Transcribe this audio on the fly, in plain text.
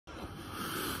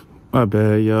My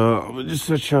bad, y'all. I'm just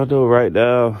let y'all know right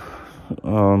now.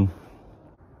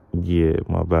 Yeah,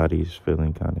 my body's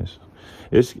feeling kind of.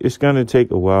 It's gonna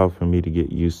take a while for me to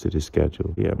get used to the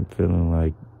schedule. Yeah, I'm feeling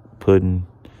like pudding.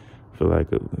 Feel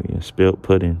like a spilled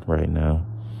pudding right now.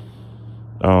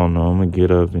 I don't know. I'm gonna get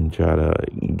up and try to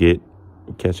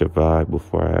catch a vibe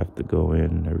before I have to go in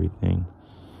and everything.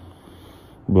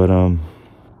 But I'll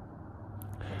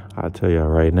tell y'all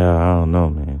right now. I don't know,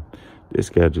 man. This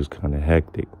schedule's kind of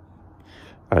hectic.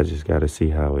 I just gotta see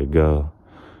how it go.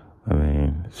 I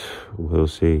mean, we'll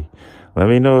see. Let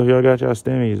me know if y'all got y'all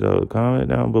stemmies, though. Comment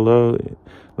down below.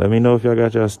 Let me know if y'all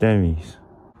got y'all stemmies.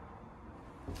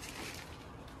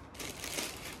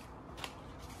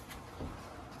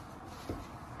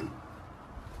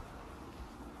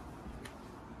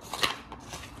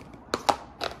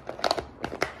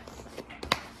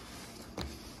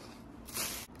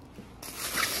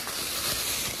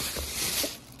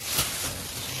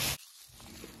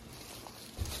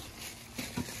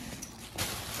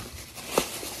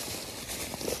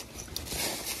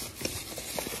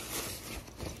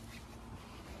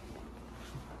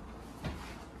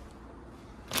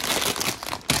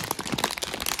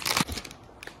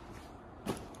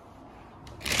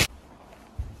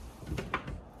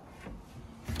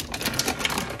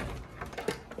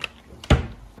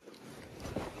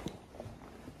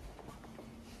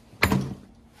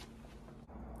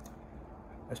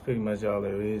 That's pretty much all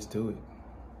there is to it.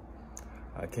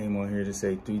 I came on here to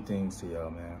say 3 things to y'all,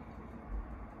 man.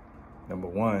 Number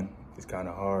 1, it's kind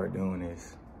of hard doing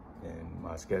this in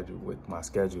my schedule, with my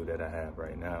schedule that I have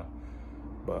right now.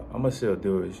 But I'm gonna still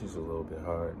do it. It's just a little bit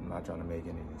hard. I'm not trying to make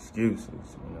any excuses,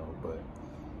 you know,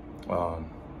 but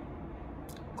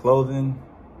clothing,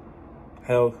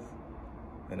 health,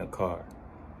 and a car.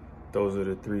 Those are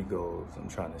the 3 goals I'm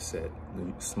trying to set.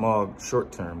 The small,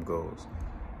 short-term goals.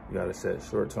 You gotta set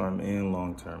short-term and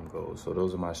long-term goals. So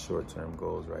those are my short-term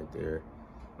goals right there.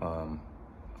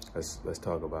 Let's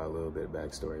talk about a little bit of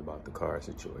backstory about the car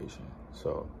situation.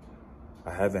 So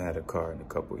I haven't had a car in a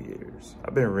couple years.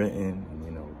 I've been renting and,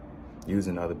 you know,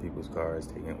 using other people's cars,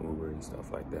 taking Uber and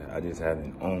stuff like that. I just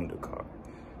haven't owned a car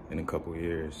in a couple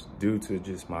years due to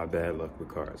just my bad luck with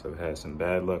cars. I've had some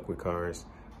bad luck with cars.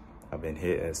 I've been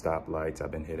hit at stoplights.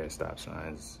 I've been hit at stop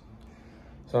signs.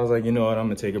 So I was like, you know what, I'm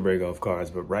gonna take a break off cars.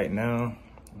 But right now,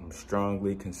 I'm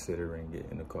strongly considering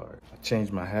getting a car. I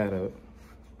changed my hat up.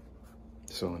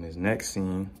 So in this next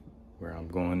scene, where I'm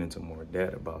going into more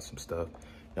depth about some stuff,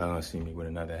 y'all gonna see me with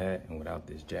another hat and without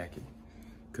this jacket.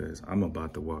 Cause I'm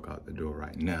about to walk out the door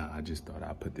right now. I just thought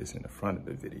I'd put this in the front of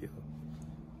the video.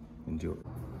 Enjoy.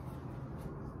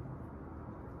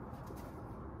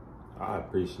 I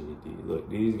appreciate these. Look,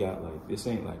 these got like, this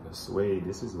ain't like a suede.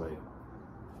 This is like,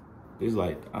 it's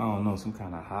like, I don't know, some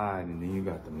kind of hide, and then you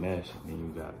got the mesh, and then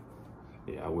you got,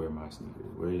 yeah, I wear my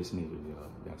sneakers. Wear your sneakers, y'all.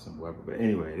 You got some weapon. But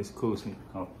anyway, it's a cool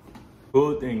sneaker.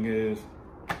 Cool thing is,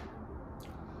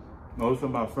 most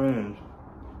of my friends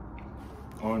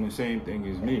are on the same thing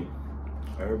as me.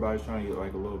 Everybody's trying to get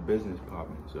like a little business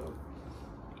popping, so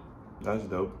that's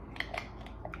dope.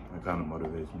 That kind of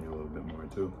motivates me a little bit more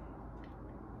too.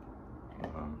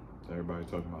 Everybody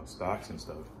talking about stocks and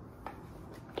stuff.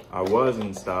 I was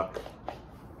in stock,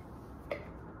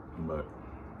 but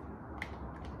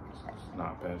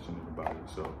not passionate about it.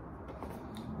 So,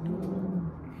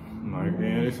 like,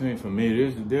 man, this ain't for me.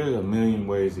 There's a million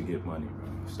ways to get money,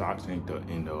 bro. Stocks ain't the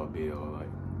end all be all. Like,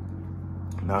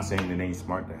 I'm not saying it ain't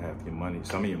smart to have your money,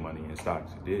 some of your money in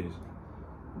stocks. It is,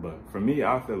 but for me,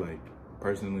 I feel like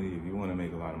personally, if you want to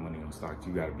make a lot of money on stocks,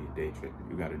 you got to be a day trader.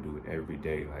 You got to do it every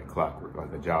day, like clockwork,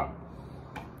 like a job.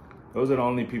 Those are the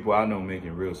only people I know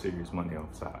making real serious money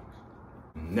off stocks.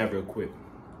 Never quit.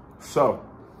 So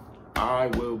I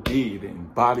will be the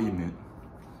embodiment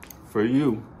for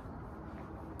you,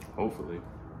 hopefully,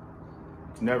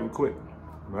 to never quit.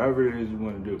 Whatever it is you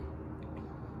want to do.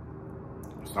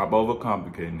 Stop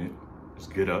overcomplicating it.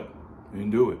 Just get up and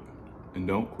do it. And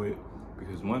don't quit.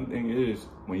 Because one thing is,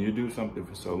 when you do something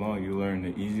for so long, you learn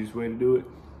the easiest way to do it.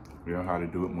 You learn how to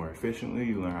do it more efficiently.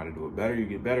 You learn how to do it better. You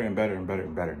get better and better and better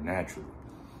and better naturally.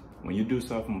 When you do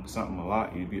something a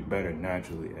lot, you get better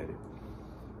naturally at it.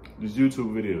 These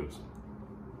YouTube videos.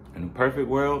 In a perfect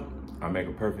world, I make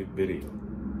a perfect video.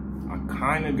 I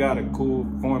kind of got a cool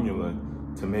formula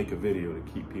to make a video to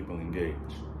keep people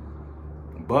engaged.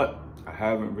 But I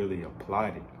haven't really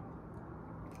applied it.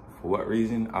 For what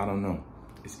reason? I don't know.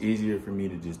 It's easier for me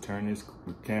to just turn this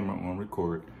camera on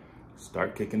record,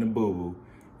 start kicking the boo-boo,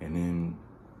 and then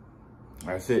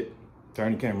that's it.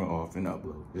 Turn the camera off and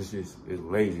upload. It's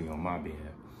lazy on my behalf.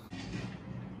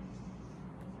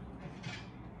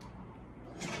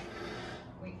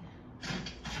 Wait,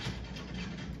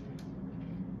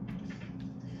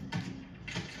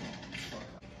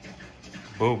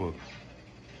 Boo-boo.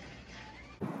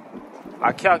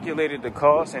 I calculated the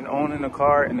cost in owning a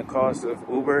car and the cost of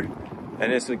Uber,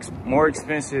 and it's more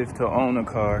expensive to own a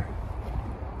car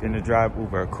than to drive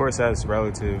Uber. Of course, that's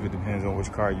relative. It depends on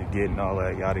which car you get and all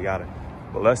that, yada, yada.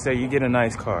 But let's say you get a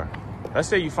nice car. Let's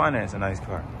say you finance a nice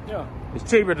car. Yeah. It's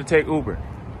cheaper to take Uber.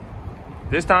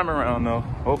 This time around, though,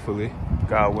 hopefully,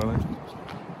 God willing,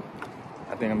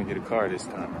 I think I'm gonna get a car this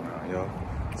time around, y'all.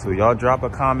 So y'all drop a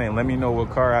comment. Let me know what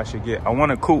car I should get. I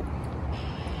want a coupe.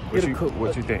 What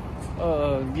you think?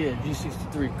 Yeah,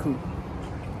 G63 coupe.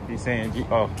 He's saying,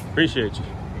 oh, appreciate you.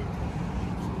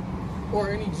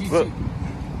 Or any GT. Look,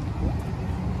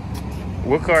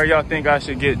 what car y'all think I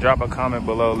should get? Drop a comment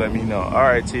below. Let me know. All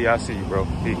right, T, I see you, bro.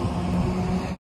 Peace.